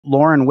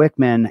Lauren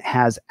Wickman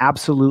has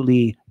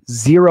absolutely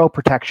zero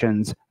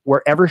protections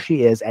wherever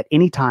she is at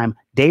any time,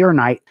 day or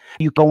night.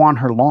 You go on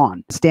her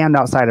lawn, stand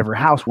outside of her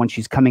house when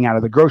she's coming out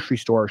of the grocery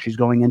store, or she's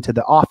going into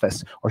the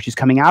office, or she's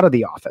coming out of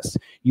the office.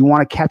 You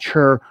want to catch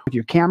her with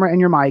your camera and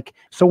your mic.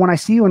 So when I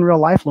see you in real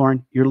life,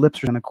 Lauren, your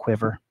lips are going to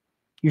quiver.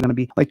 You're going to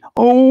be like,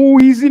 oh,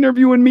 he's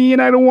interviewing me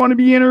and I don't want to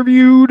be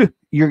interviewed.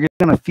 You're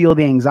going to feel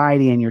the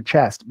anxiety in your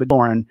chest. But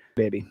Lauren,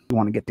 baby, you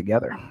want to get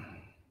together.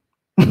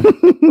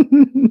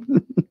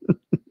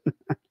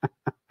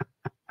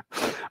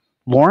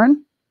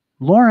 Lauren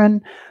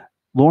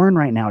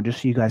right now,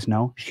 just so you guys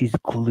know, she's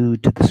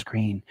glued to the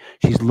screen.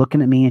 She's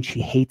looking at me and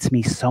she hates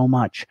me so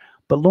much.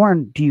 But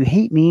Lauren, do you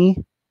hate me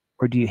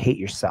or do you hate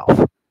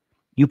yourself?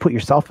 You put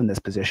yourself in this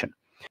position.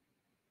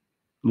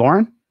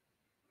 Lauren?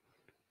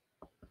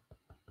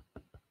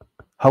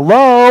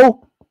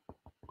 Hello?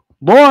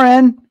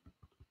 Lauren?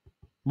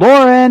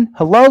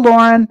 Hello,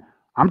 Lauren?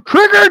 I'm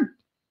triggered.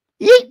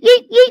 Yeet,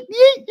 yeet, yeet,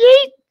 yeet,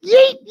 yeet,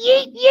 yeet,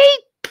 yeet, yeet.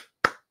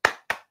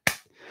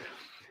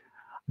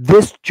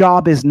 This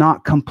job is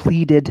not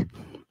completed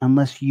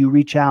unless you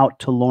reach out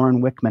to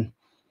Lauren Wickman.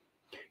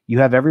 You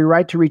have every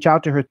right to reach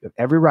out to her.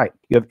 Every right.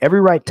 You have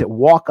every right to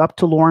walk up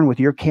to Lauren with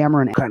your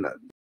camera and kind of,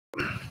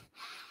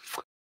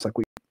 it's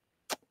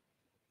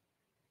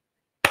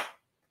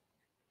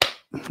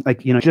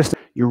like, you know, just,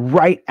 you're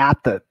right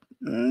at the,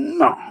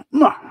 no.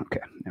 Okay.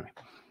 Anyway.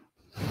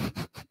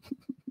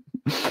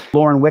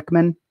 Lauren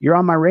Wickman, you're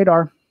on my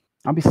radar.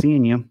 I'll be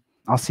seeing you.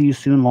 I'll see you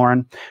soon,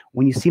 Lauren.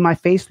 When you see my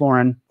face,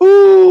 Lauren,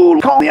 ooh,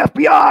 call the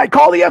FBI,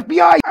 call the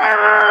FBI.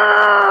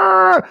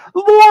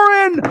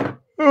 Lauren,